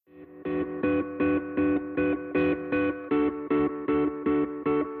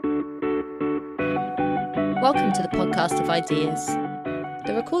Welcome to the Podcast of Ideas.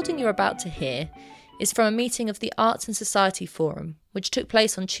 The recording you're about to hear is from a meeting of the Arts and Society Forum, which took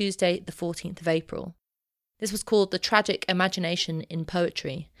place on Tuesday, the 14th of April. This was called The Tragic Imagination in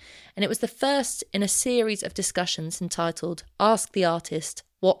Poetry, and it was the first in a series of discussions entitled Ask the Artist,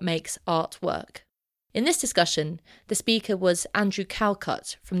 What Makes Art Work? In this discussion, the speaker was Andrew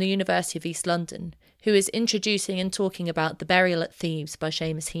Calcutt from the University of East London, who is introducing and talking about The Burial at Thebes by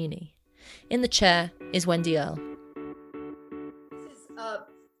Seamus Heaney. In the chair is Wendy Earle. This is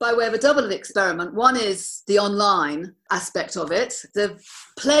by way of a double experiment. One is the online aspect of it. The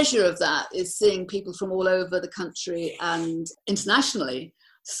pleasure of that is seeing people from all over the country and internationally.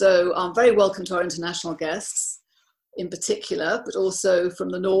 So I'm very welcome to our international guests in particular, but also from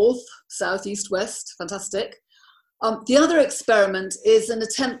the north, south, east, west. Fantastic. The other experiment is an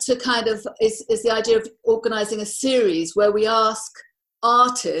attempt to is the idea of organising a series where we ask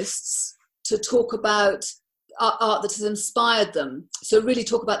artists to talk about art that has inspired them. So really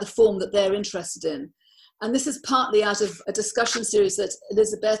talk about the form that they're interested in. And this is partly out of a discussion series that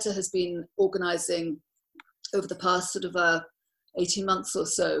Elisabetta has been organising over the past 18 months or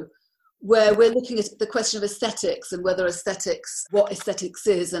so, where we're looking at the question of aesthetics and what aesthetics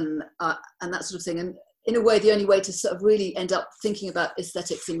is and that sort of thing. And in a way, the only way to sort of really end up thinking about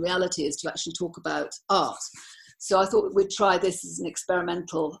aesthetics in reality is to actually talk about art. So I thought we'd try this as an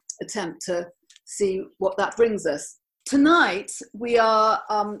experimental attempt to see what that brings us. Tonight,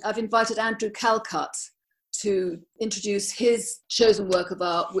 I've invited Andrew Calcutt to introduce his chosen work of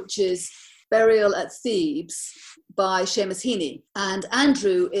art, which is Burial at Thebes by Seamus Heaney. And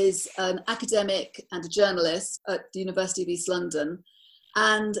Andrew is an academic and a journalist at the University of East London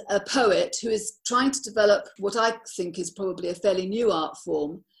and a poet who is trying to develop what I think is probably a fairly new art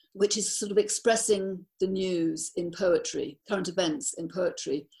form, which is sort of expressing the news in poetry, current events in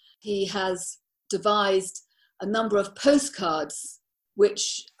poetry. He has devised a number of postcards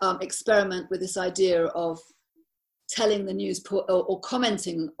which experiment with this idea of telling the news or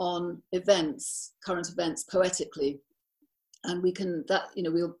commenting on events, current events, poetically. And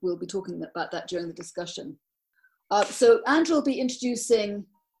we'll be talking about that during the discussion. So Andrew will be introducing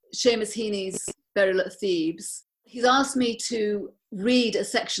Seamus Heaney's Burial at Thebes. He's asked me to read a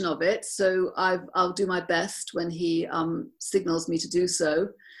section of it, so I'll do my best when he signals me to do so.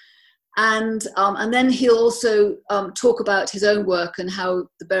 And then he'll also talk about his own work and how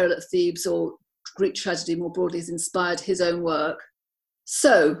the Burial at Thebes or Greek tragedy more broadly has inspired his own work.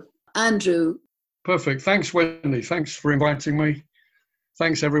 So, Andrew. Perfect. Thanks, Wendy. Thanks for inviting me.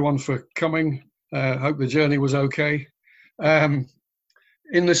 Thanks, everyone, for coming. Hope the journey was okay.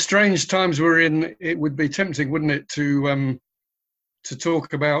 In the strange times we're in, it would be tempting, wouldn't it, to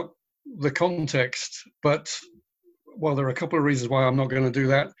talk about the context. But, well, there are a couple of reasons why I'm not going to do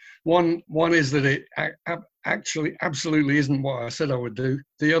that. One is that it actually absolutely isn't what I said I would do.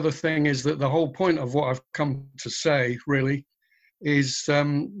 The other thing is that the whole point of what I've come to say, really, is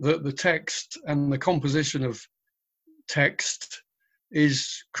that the text and the composition of text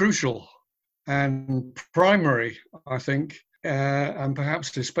is crucial and primary, I think, and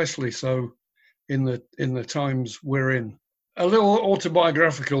perhaps especially so in the times we're in. A little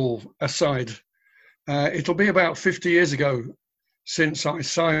autobiographical aside. It'll be about 50 years ago since I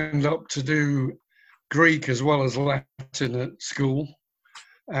signed up to do Greek as well as Latin at school,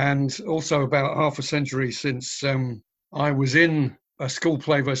 and also about half a century since I was in a school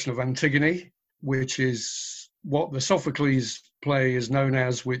play version of Antigone, which is what the Sophocles play is known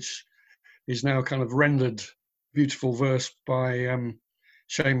as, which is now kind of rendered beautiful verse by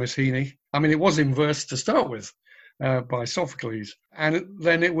Seamus Heaney. I mean, it was in verse to start with by Sophocles, and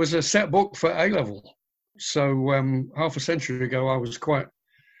then it was a set book for A-level. So half a century ago, I was quite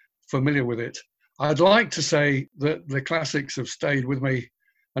familiar with it. I'd like to say that the classics have stayed with me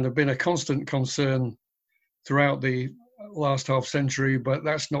and have been a constant concern throughout the last half century, but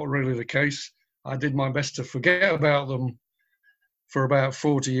that's not really the case. I did my best to forget about them for about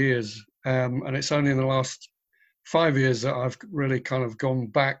 40 years. And it's only in the last 5 years that I've really kind of gone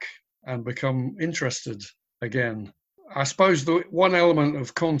back and become interested again. I suppose the one element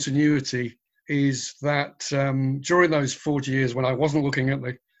of continuity is that during those 40 years when I wasn't looking at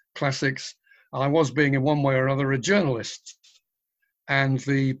the classics, I was being in one way or another a journalist. And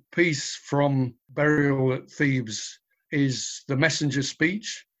the piece from Burial at Thebes is the messenger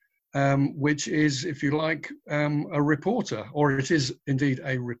speech, which is, if you like, a reporter, or it is indeed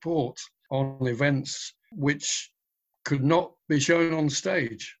a report on events which could not be shown on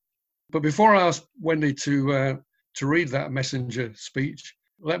stage. But before I ask Wendy to read that messenger speech,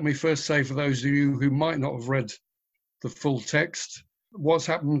 let me first say, for those of you who might not have read the full text, what's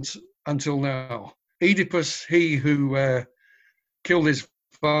happened until now. Oedipus, he who killed his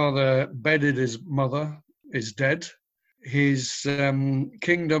father, bedded his mother, is dead. His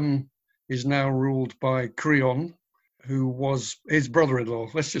kingdom is now ruled by Creon, who was his brother-in-law.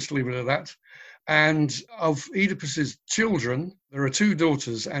 Let's just leave it at that. And of Oedipus's children, there are two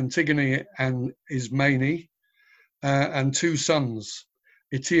daughters, Antigone and Ismene, and two sons,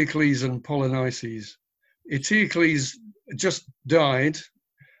 Eteocles and Polynices. Eteocles just died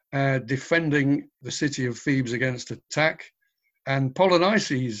defending the city of Thebes against attack, and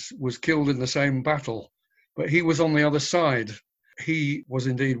Polynices was killed in the same battle, but he was on the other side. He was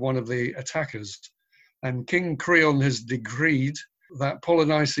indeed one of the attackers, and King Creon has decreed that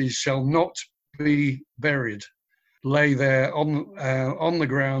Polynices shall not be buried, lay there on the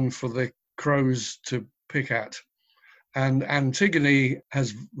ground for the crows to pick at. And Antigone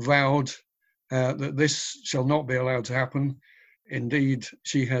has vowed that this shall not be allowed to happen. Indeed,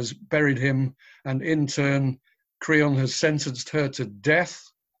 she has buried him, and in turn, Creon has sentenced her to death,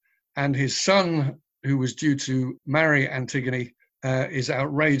 and his son, who was due to marry Antigone, is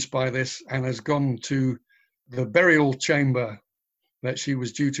outraged by this and has gone to the burial chamber that she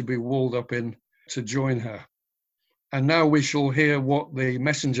was due to be walled up in to join her. And now we shall hear what the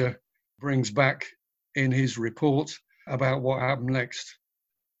messenger brings back in his report about what happened next.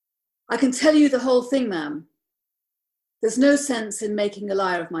 I can tell you the whole thing, ma'am. There's no sense in making a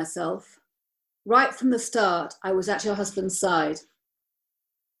liar of myself. Right from the start, I was at your husband's side.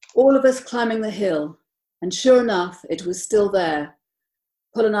 All of us climbing the hill, and sure enough, it was still there,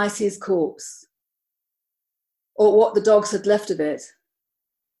 Polynices' corpse, or what the dogs had left of it.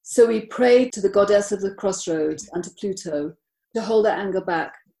 So we prayed to the goddess of the crossroads and to Pluto to hold our anger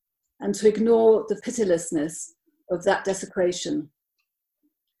back and to ignore the pitilessness of that desecration.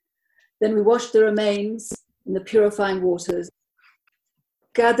 Then we washed the remains in the purifying waters,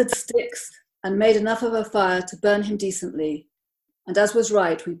 gathered sticks and made enough of a fire to burn him decently, and as was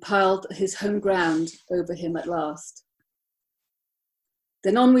right, we piled his home ground over him at last.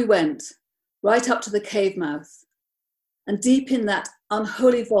 Then on we went, right up to the cave mouth, and deep in that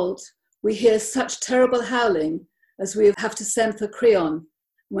unholy vault, we hear such terrible howling as we have to send for Creon.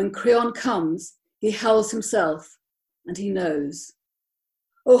 When Creon comes, he howls himself, and he knows.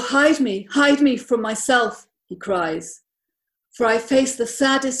 Oh, hide me from myself, he cries, for I face the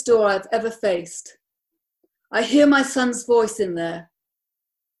saddest door I've ever faced. I hear my son's voice in there.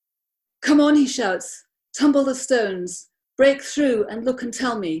 Come on, he shouts, tumble the stones, break through and look and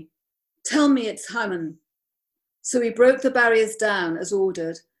tell me it's Hymen. So we broke the barriers down as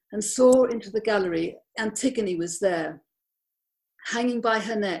ordered and saw into the gallery. Antigone was there, hanging by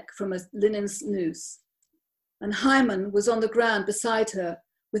her neck from a linen noose. And Hymen was on the ground beside her,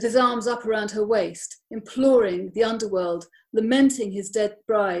 with his arms up around her waist, imploring the underworld, lamenting his dead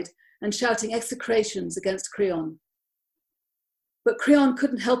bride and shouting execrations against Creon. But Creon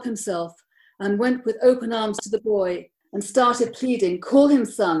couldn't help himself and went with open arms to the boy and started pleading, call him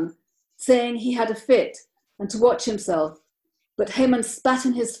son, saying he had a fit and to watch himself. But Haman spat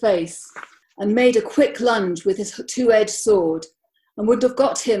in his face and made a quick lunge with his two-edged sword and would have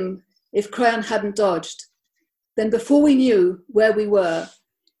got him if Creon hadn't dodged. Then before we knew where we were,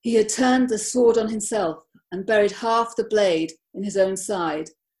 he had turned the sword on himself and buried half the blade in his own side.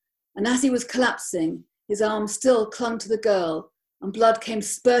 And as he was collapsing, his arm still clung to the girl and blood came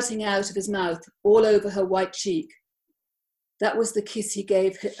spurting out of his mouth all over her white cheek. That was the kiss he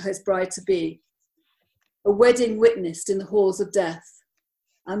gave his bride-to-be, a wedding witnessed in the halls of death,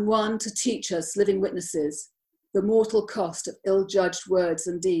 and one to teach us living witnesses the mortal cost of ill-judged words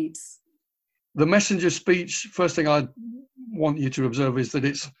and deeds. The messenger's speech, first thing I want you to observe is that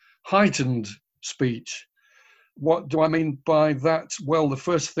it's heightened speech. What do I mean by that? Well, the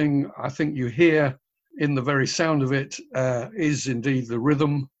first thing I think you hear in the very sound of it is indeed the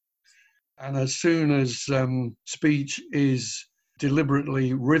rhythm. And as soon as speech is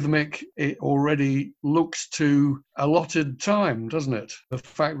deliberately rhythmic, it already looks to allotted time, doesn't it? The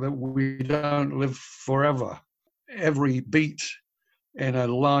fact that we don't live forever. Every beat in a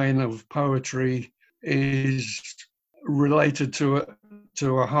line of poetry is related to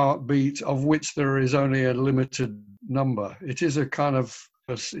a heartbeat of which there is only a limited number. It is a kind of,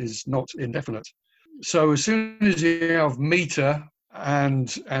 is not indefinite. So as soon as you have meter, and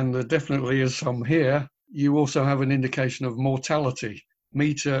there definitely is some here, you also have an indication of mortality.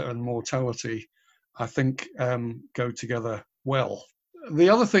 Meter and mortality, I think, go together well. The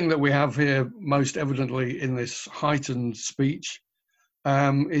other thing that we have here most evidently in this heightened speech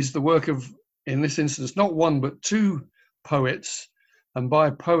is the work of, in this instance, not one but two poets. And by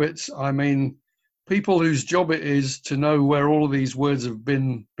poets, I mean people whose job it is to know where all of these words have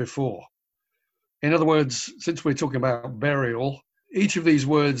been before. In other words, since we're talking about burial, each of these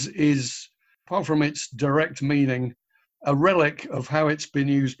words is, apart from its direct meaning, a relic of how it's been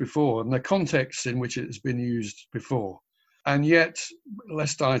used before and the context in which it's been used before. And yet,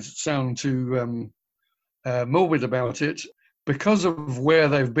 lest I sound too morbid about it, because of where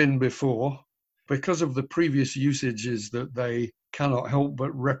they've been before, because of the previous usages that they cannot help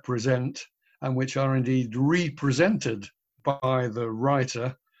but represent, and which are indeed represented by the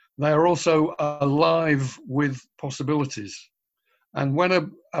writer, they are also alive with possibilities. And when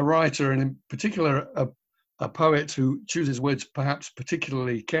a writer, and in particular a poet who chooses words perhaps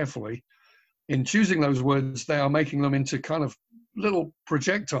particularly carefully, in choosing those words, they are making them into kind of little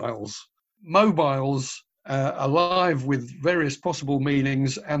projectiles, mobiles, alive with various possible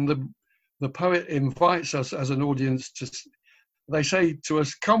meanings. And the poet invites us as an audience to, they say to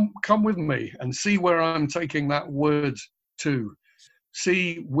us, come with me and see where I'm taking that word to.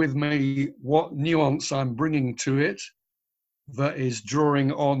 See with me what nuance I'm bringing to it that is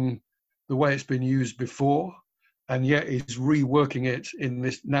drawing on the way it's been used before, and yet is reworking it in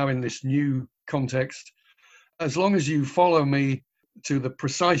this new context. As long as you follow me to the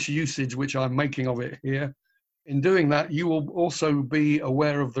precise usage which I'm making of it here, in doing that, you will also be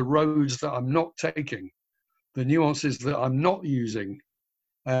aware of the roads that I'm not taking, the nuances that I'm not using,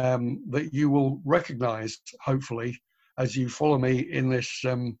 that you will recognize, hopefully, as you follow me in this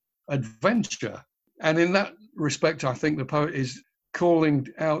adventure. And in that respect, I think the poet is calling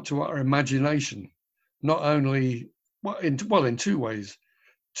out to our imagination, not only, in two ways,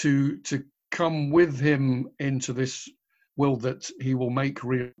 to come with him into this world that he will make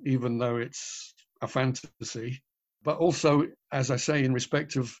real, even though it's a fantasy, but also, as I say, in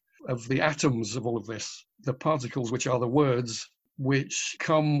respect of the atoms of all of this, the particles which are the words, which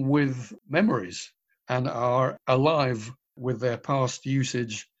come with memories and are alive with their past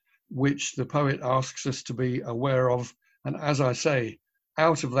usage, which the poet asks us to be aware of. And as I say,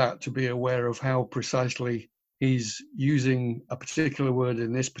 out of that, to be aware of how precisely he's using a particular word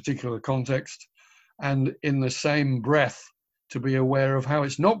in this particular context, and in the same breath, to be aware of how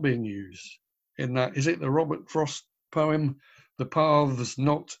it's not being used. In that, is it the Robert Frost poem, The Paths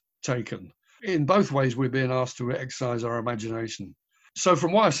Not Taken? In both ways, we're being asked to exercise our imagination. So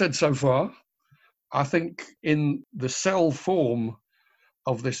from what I've said so far, I think in the cell form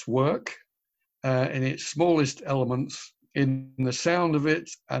of this work, in its smallest elements, in the sound of it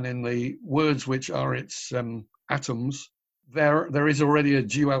and in the words which are its atoms, there is already a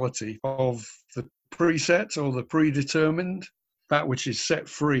duality of the preset or the predetermined, that which is set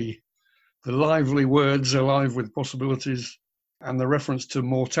free, the lively words alive with possibilities, and the reference to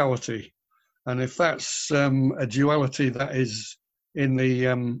mortality. And if that's a duality that is in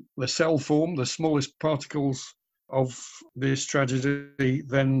the cell form, the smallest particles of this tragedy,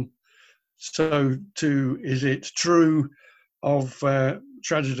 then so too is it true of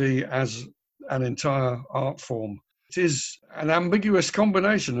tragedy as an entire art form. It is an ambiguous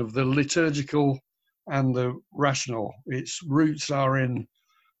combination of the liturgical and the rational. Its roots are in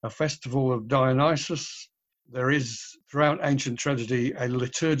a festival of Dionysus. There is, throughout ancient tragedy, a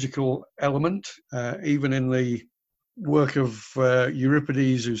liturgical element, even in the work of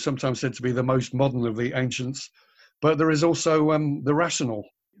Euripides, who's sometimes said to be the most modern of the ancients. But there is also the rational,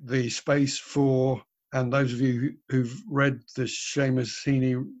 the space for, and those of you who've read the Seamus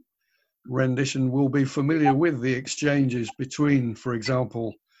Heaney rendition will be familiar with the exchanges between, for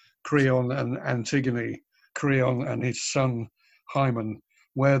example, Creon and Antigone, Creon and his son Hymen,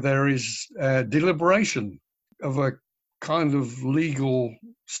 where there is deliberation of a kind of legal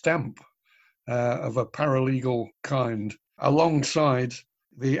stamp, of a paralegal kind, alongside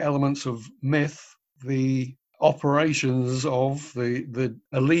the elements of myth, the operations of the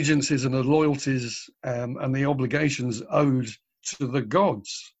allegiances and the loyalties and the obligations owed to the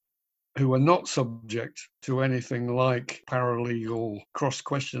gods, who are not subject to anything like paralegal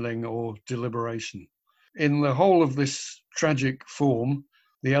cross-questioning or deliberation. In the whole of this tragic form,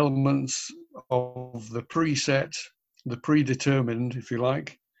 the elements of the preset, the predetermined, if you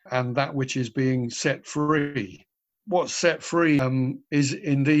like, and that which is being set free. What's set free is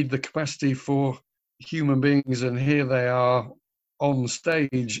indeed the capacity for human beings, and here they are on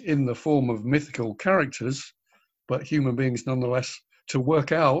stage in the form of mythical characters, but human beings nonetheless, to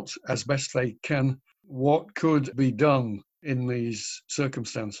work out as best they can what could be done in these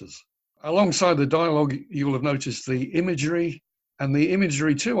circumstances. Alongside the dialogue, you will have noticed the imagery, and the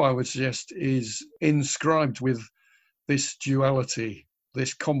imagery too, I would suggest, is inscribed with this duality,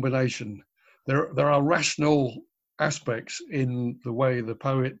 this combination. There are rational aspects in the way the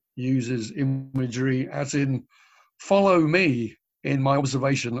poet uses imagery, as in follow me in my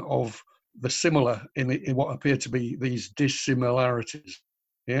observation of the similar in what appear to be these dissimilarities.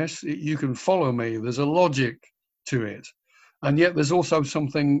 Yes, you can follow me. There's a logic to it. And yet there's also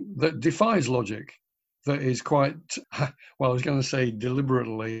something that defies logic, that is quite, well, I was going to say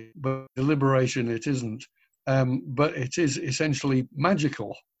deliberately, but deliberation it isn't. But it is essentially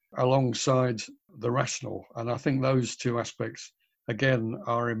magical alongside the rational. And I think those two aspects, again,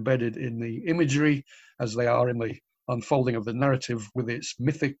 are embedded in the imagery as they are in the unfolding of the narrative with its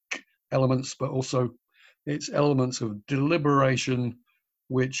mythic elements, but also its elements of deliberation,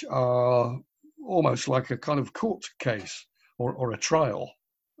 which are almost like a kind of court case or a trial.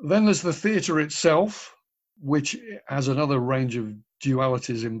 Then there's the theatre itself, which has another range of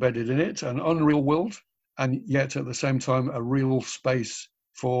dualities embedded in it, an unreal world, and yet at the same time a real space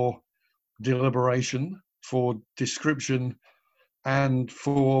for deliberation, for description, and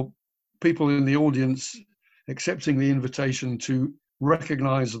for people in the audience accepting the invitation to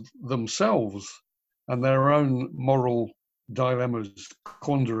recognize themselves and their own moral dilemmas,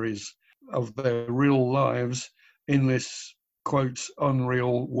 quandaries of their real lives in this, quote,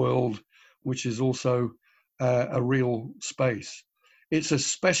 unreal world, which is also a real space. It's a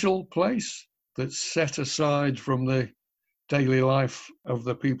special place that's set aside from the daily life of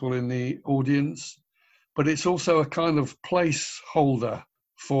the people in the audience, but it's also a kind of placeholder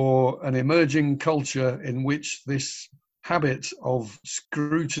for an emerging culture in which this habit of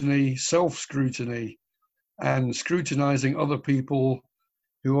scrutiny, self-scrutiny, and scrutinizing other people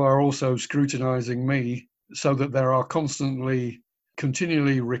who are also scrutinizing me, so that there are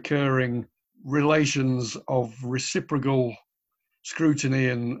continually recurring relations of reciprocal scrutiny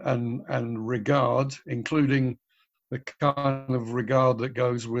and regard, including the kind of regard that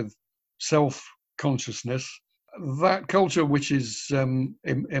goes with self-consciousness. That culture, which is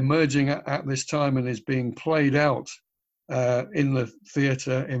emerging at this time and is being played out in the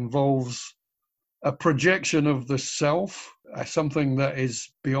theatre, involves a projection of the self, something that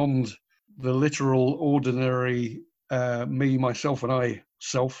is beyond the literal, ordinary me, myself, and I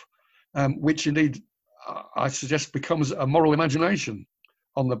self, which indeed I suggest becomes a moral imagination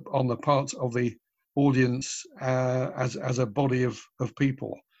on the part of the audience as a body of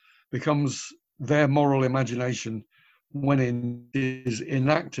people, becomes their moral imagination when it is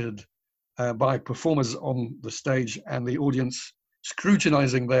enacted by performers on the stage and the audience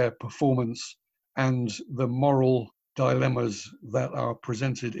scrutinizing their performance and the moral dilemmas that are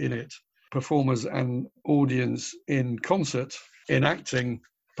presented in it. Performers and audience in concert enacting,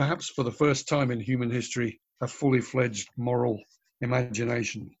 perhaps for the first time in human history, a fully fledged moral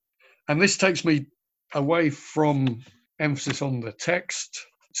imagination. And this takes me away from emphasis on the text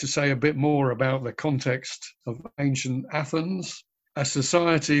to say a bit more about the context of ancient Athens, a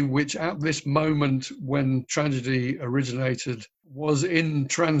society which at this moment when tragedy originated was in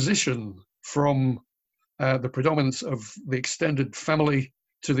transition from the predominance of the extended family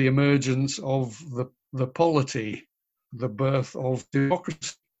to the emergence of the polity, the birth of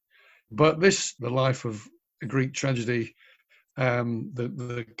democracy. But the life of a Greek tragedy,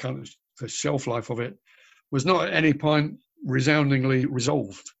 the kind of the shelf life of it, was not at any point resoundingly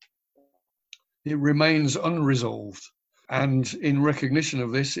resolved. It remains unresolved. And in recognition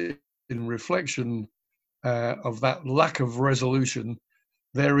of this, in reflection of that lack of resolution,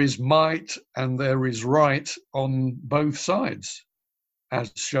 there is might and there is right on both sides, as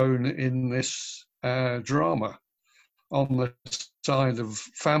shown in this drama, on the side of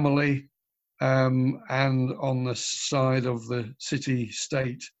family and on the side of the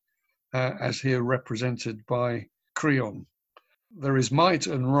city-state, as here represented by Creon. There is might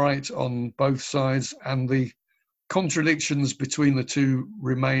and right on both sides, and the contradictions between the two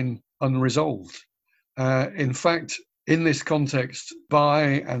remain unresolved. In fact, in this context,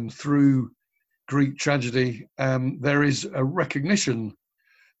 by and through Greek tragedy, there is a recognition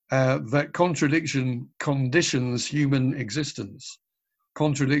that contradiction conditions human existence.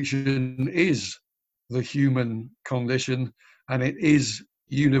 Contradiction is the human condition, and it is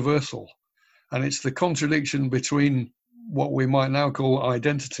universal. And it's the contradiction between what we might now call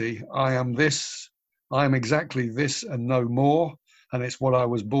identity. I am this, I am exactly this and no more, and it's what I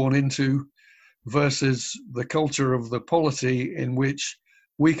was born into, versus the culture of the polity in which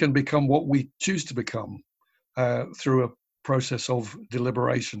we can become what we choose to become through a process of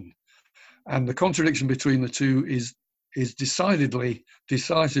deliberation. And the contradiction between the two is decisively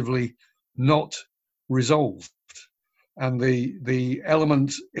not resolved. And the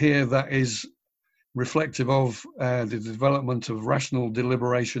element here that is reflective of the development of rational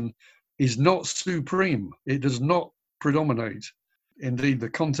deliberation is not supreme. It does not predominate. Indeed, the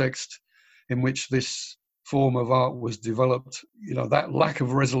context in which this form of art was developed, that lack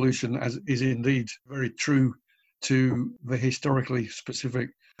of resolution is indeed very true to the historically specific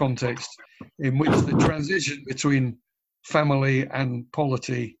context in which the transition between family and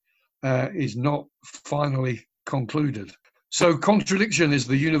polity is not finally concluded. So contradiction is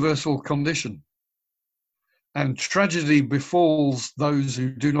the universal condition, and tragedy befalls those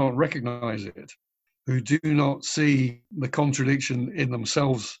who do not recognize it, who do not see the contradiction in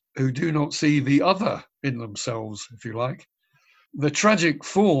themselves, who do not see the other in themselves, if you like. The tragic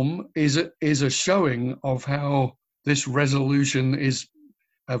form is a showing of how this resolution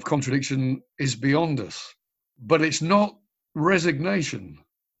of contradiction is beyond us. But it's not resignation,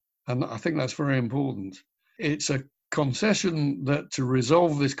 and I think that's very important. It's a concession that to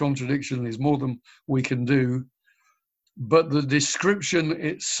resolve this contradiction is more than we can do, but the description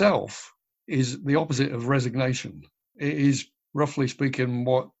itself is the opposite of resignation. It is, roughly speaking,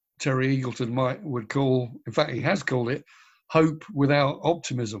 what Terry Eagleton would call, in fact, he has called it, hope without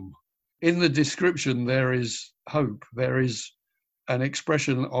optimism. In the description, there is hope. There is an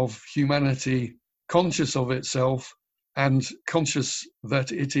expression of humanity conscious of itself and conscious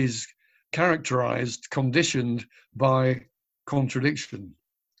that it is characterized, conditioned by contradiction.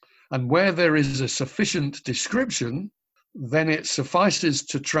 And where there is a sufficient description, then it suffices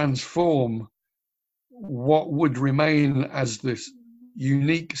to transform what would remain as this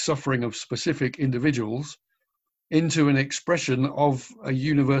unique suffering of specific individuals into an expression of a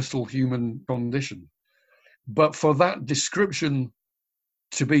universal human condition. But for that description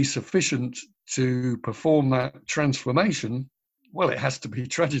to be sufficient to perform that transformation, well, it has to be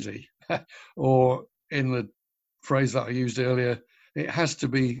tragedy. Or in the phrase that I used earlier, it has to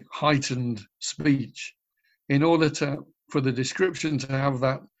be heightened speech. In order for the description to have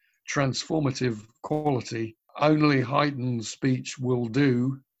that transformative quality, only heightened speech will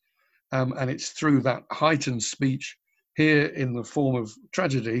do. And it's through that heightened speech here in the form of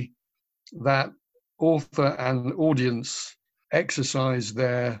tragedy that author and audience exercise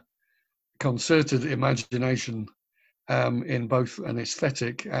their concerted imagination in both an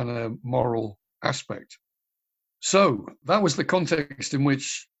aesthetic and a moral aspect. So that was the context in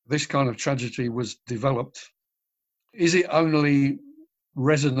which this kind of tragedy was developed. Is it only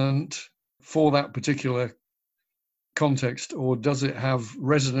resonant for that particular context, or does it have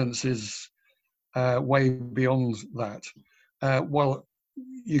resonances way beyond that? Well,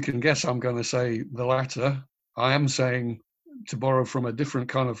 you can guess I'm going to say the latter. I am saying, to borrow from a different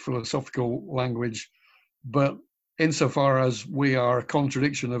kind of philosophical language, but insofar as we are a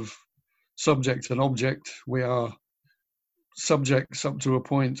contradiction of subject and object, we are subjects up to a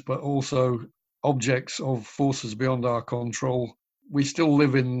point, but also objects of forces beyond our control. We still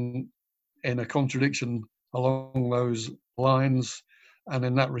live in a contradiction along those lines, and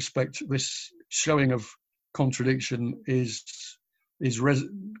in that respect, this showing of contradiction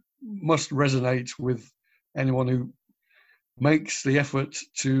must resonate with anyone who makes the effort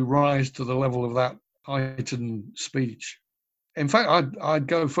to rise to the level of that heightened speech. In fact, I'd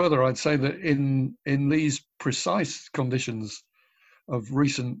go further. I'd say that in these precise conditions of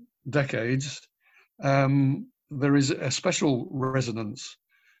recent decades, there is a special resonance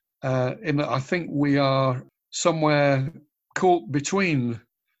in that I think we are somewhere caught between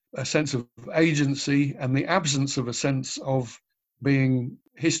a sense of agency and the absence of a sense of being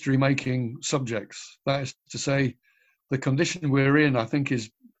history-making subjects. That is to say, the condition we're in, I think,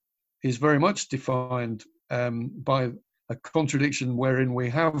 is very much defined by a contradiction wherein we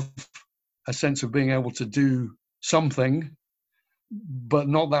have a sense of being able to do something, but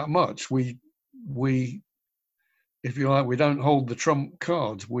not that much. We, if you like, we don't hold the trump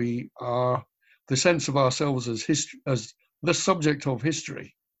card. We are the sense of ourselves as the subject of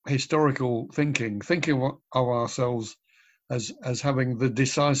history, historical thinking of ourselves as having the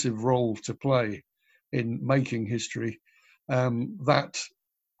decisive role to play in making history. That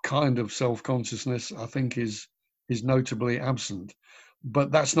kind of self-consciousness, I think, is notably absent.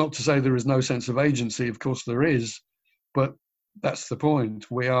 But that's not to say there is no sense of agency. Of course there is, but that's the point.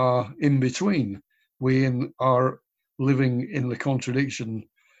 We are in between. We are living in the contradiction.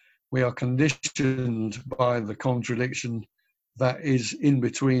 We are conditioned by the contradiction that is in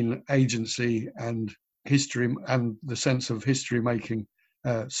between agency and history and the sense of history-making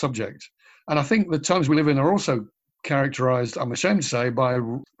subject. And I think the times we live in are also characterized, I'm ashamed to say, by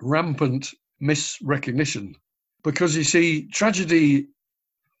rampant misrecognition. Because you see, tragedy,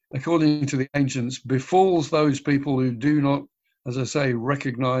 according to the ancients, befalls those people who do not, as I say,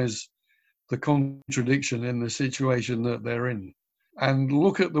 recognize the contradiction in the situation that they're in. And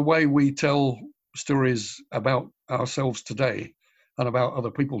look at the way we tell stories about ourselves today and about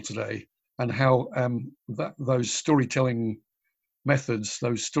other people today. and how those storytelling methods,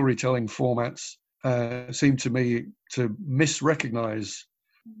 those storytelling formats seem to me to misrecognize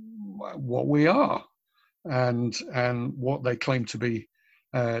what we are and what they claim to be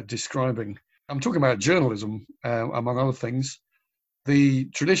describing. I'm talking about journalism, among other things. The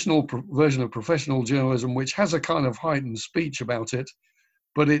traditional version of professional journalism, which has a kind of heightened speech about it,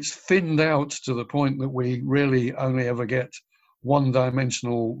 but it's thinned out to the point that we really only ever get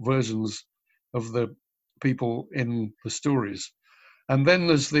one-dimensional versions of the people in the stories. And then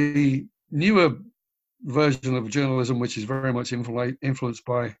there's the newer version of journalism, which is very much influenced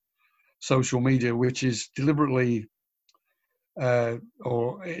by social media, which is deliberately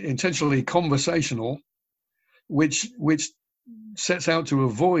or intentionally conversational, which sets out to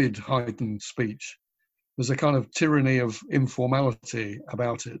avoid heightened speech. There's a kind of tyranny of informality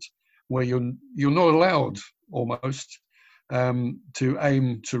about it, where you're not allowed almost to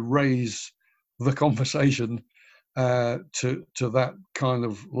aim to raise the conversation to that kind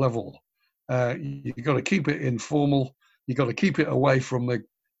of level. You've got to keep it informal. You've got to keep it away from the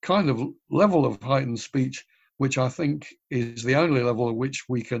kind of level of heightened speech, which I think is the only level at which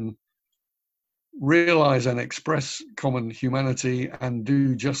we can realize and express common humanity and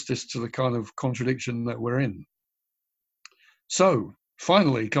do justice to the kind of contradiction that we're in. So,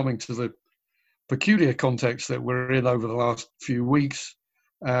 finally, coming to the peculiar context that we're in over the last few weeks,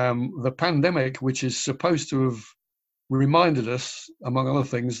 the pandemic, which is supposed to have reminded us, among other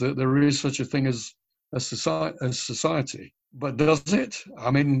things, that there is such a thing as society. But does it? I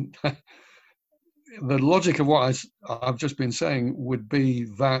mean, the logic of what I've just been saying would be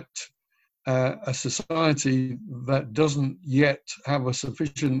that a society that doesn't yet have a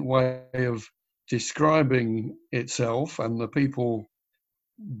sufficient way of describing itself and the people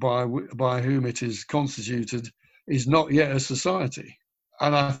by whom it is constituted is not yet a society.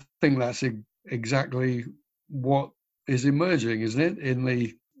 And I think that's exactly what is emerging, isn't it, in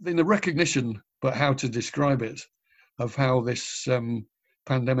the recognition, but how to describe it, of how this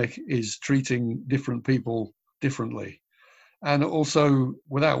pandemic is treating different people differently. And also,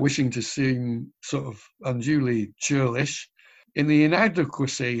 without wishing to seem sort of unduly churlish, in the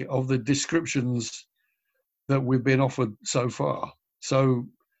inadequacy of the descriptions that we've been offered so far. So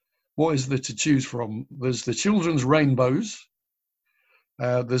what is there to choose from? There's the children's rainbows.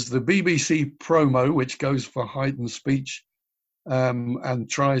 There's the BBC promo, which goes for heightened speech and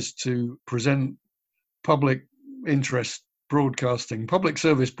tries to present public interest broadcasting, public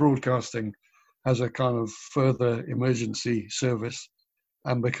service broadcasting, as a kind of further emergency service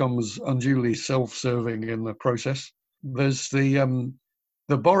and becomes unduly self-serving in the process. There's the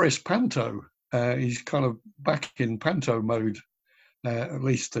Boris Panto. He's kind of back in Panto mode. At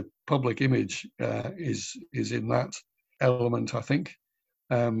least the public image is in that element, I think.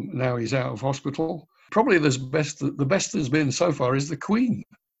 Now he's out of hospital. Probably the best there's been so far is the Queen.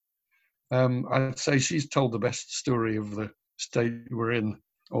 I'd say she's told the best story of the state we're in,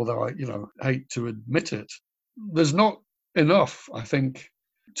 although I hate to admit it. There's not enough, I think,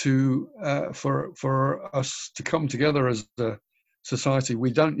 for us to come together as a society.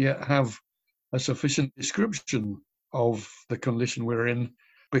 We don't yet have a sufficient description of the condition we're in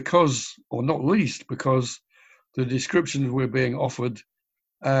because, or not least because, the descriptions we're being offered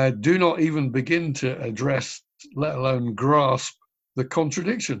do not even begin to address, let alone grasp, the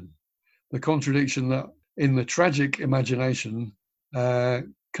contradiction that in the tragic imagination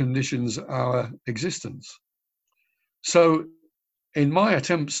conditions our existence. So in my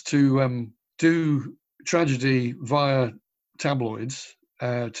attempts to do tragedy via tabloids,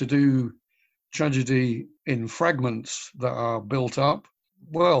 to do tragedy in fragments that are built up,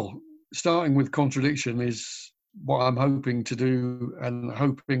 well, starting with contradiction is what I'm hoping to do, and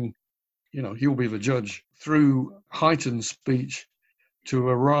hoping, you'll be the judge, through heightened speech to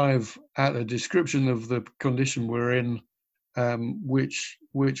arrive at a description of the condition we're in, which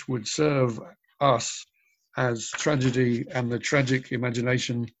would serve us as tragedy and the tragic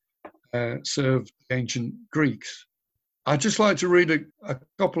imagination served the ancient Greeks. I'd just like to read a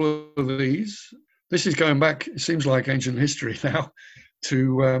couple of these. This is going back, it seems like ancient history now,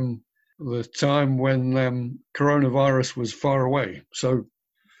 to the time when coronavirus was far away. So,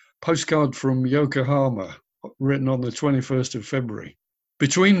 postcard from Yokohama, written on the 21st of February.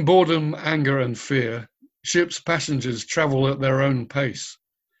 Between boredom, anger and fear, ship's passengers travel at their own pace.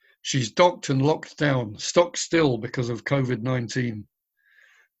 She's docked and locked down, stock still because of COVID-19.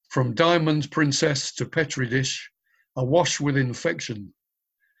 From Diamond Princess to Petri dish, awash with infection.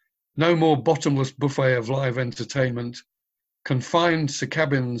 No more bottomless buffet of live entertainment. Confined to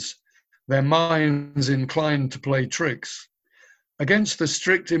cabins, their minds inclined to play tricks. Against the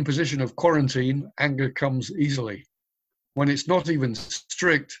strict imposition of quarantine, anger comes easily. When it's not even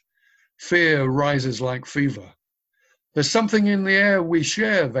strict, fear rises like fever. There's something in the air we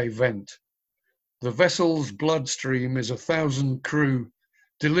share, they vent. The vessel's bloodstream is 1,000 crew,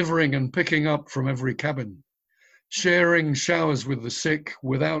 delivering and picking up from every cabin, sharing showers with the sick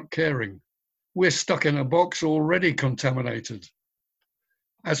without caring. We're stuck in a box already contaminated.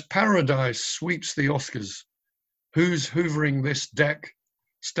 As paradise sweeps the Oscars, who's hoovering this deck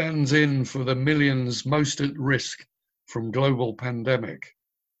stands in for the millions most at risk from global pandemic.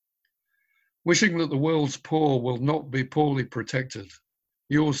 Wishing that the world's poor will not be poorly protected.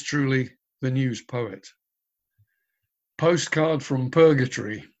 Yours truly, the News Poet. Postcard from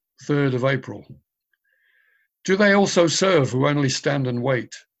Purgatory, 3rd of April. Do they also serve who only stand and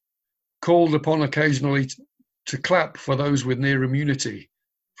wait? Called upon occasionally to clap for those with near immunity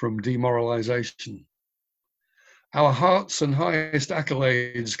from demoralization. Our hearts and highest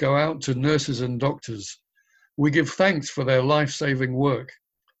accolades go out to nurses and doctors. We give thanks for their life-saving work,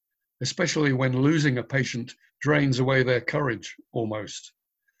 especially when losing a patient drains away their courage, almost.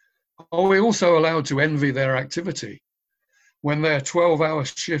 Are we also allowed to envy their activity? When their 12-hour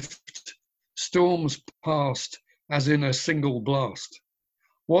shift storms past as in a single blast?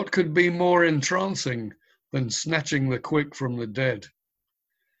 What could be more entrancing than snatching the quick from the dead?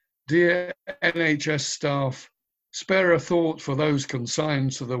 Dear NHS staff, spare a thought for those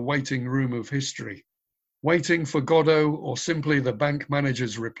consigned to the waiting room of history, waiting for Godot or simply the bank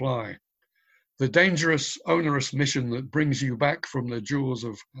manager's reply. The dangerous, onerous mission that brings you back from the jaws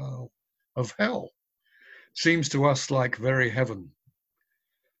of hell seems to us like very heaven.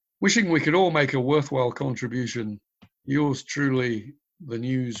 Wishing we could all make a worthwhile contribution, yours truly, the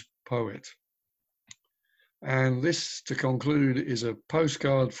News Poet. And this, to conclude, is a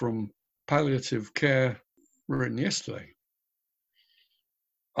postcard from Palliative Care written yesterday.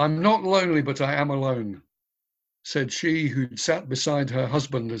 I'm not lonely, but I am alone, said she who'd sat beside her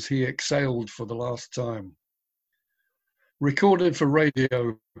husband as he exhaled for the last time. Recorded for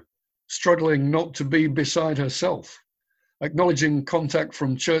radio, struggling not to be beside herself, acknowledging contact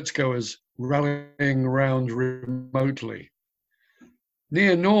from churchgoers rallying round remotely.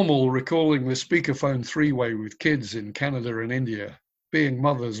 Near normal, recalling the speakerphone three-way with kids in Canada and India, being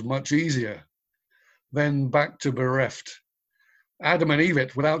mothers much easier. Then back to bereft. Adam and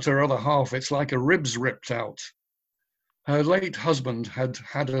Eve, without her other half, it's like a ribs ripped out. Her late husband had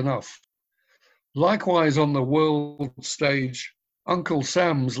had enough. Likewise on the world stage, Uncle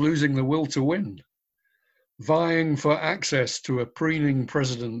Sam's losing the will to win, vying for access to a preening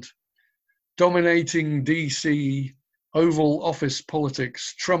president, dominating DC, Oval Office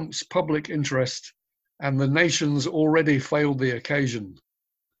politics, Trump's public interest, and the nation's already failed the occasion.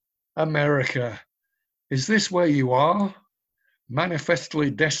 America, is this where you are?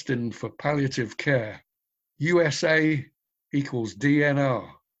 Manifestly destined for palliative care. USA equals DNR.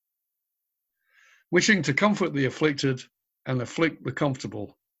 Wishing to comfort the afflicted and afflict the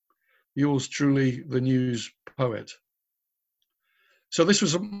comfortable. Yours truly, the News Poet. So this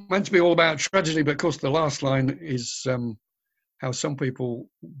was meant to be all about tragedy, but of course the last line is how some people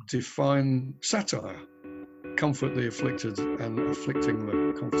define satire. Comfort the afflicted and afflicting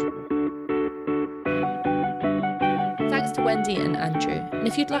the comfortable. Thanks to Wendy and Andrew. And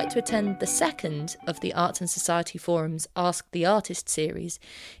if you'd like to attend the second of the Arts and Society Forum's Ask the Artist series,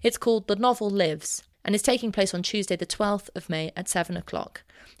 it's called The Novel Lives and is taking place on Tuesday the 12th of May at 7 o'clock.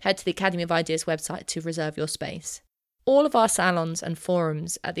 Head to the Academy of Ideas website to reserve your space. All of our salons and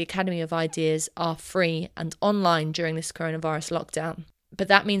forums at the Academy of Ideas are free and online during this coronavirus lockdown. But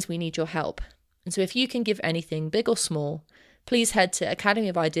that means we need your help. And so if you can give anything, big or small, please head to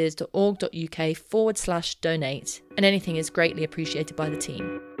academyofideas.org.uk/donate, and anything is greatly appreciated by the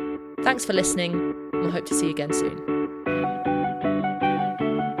team. Thanks for listening, and we'll hope to see you again soon.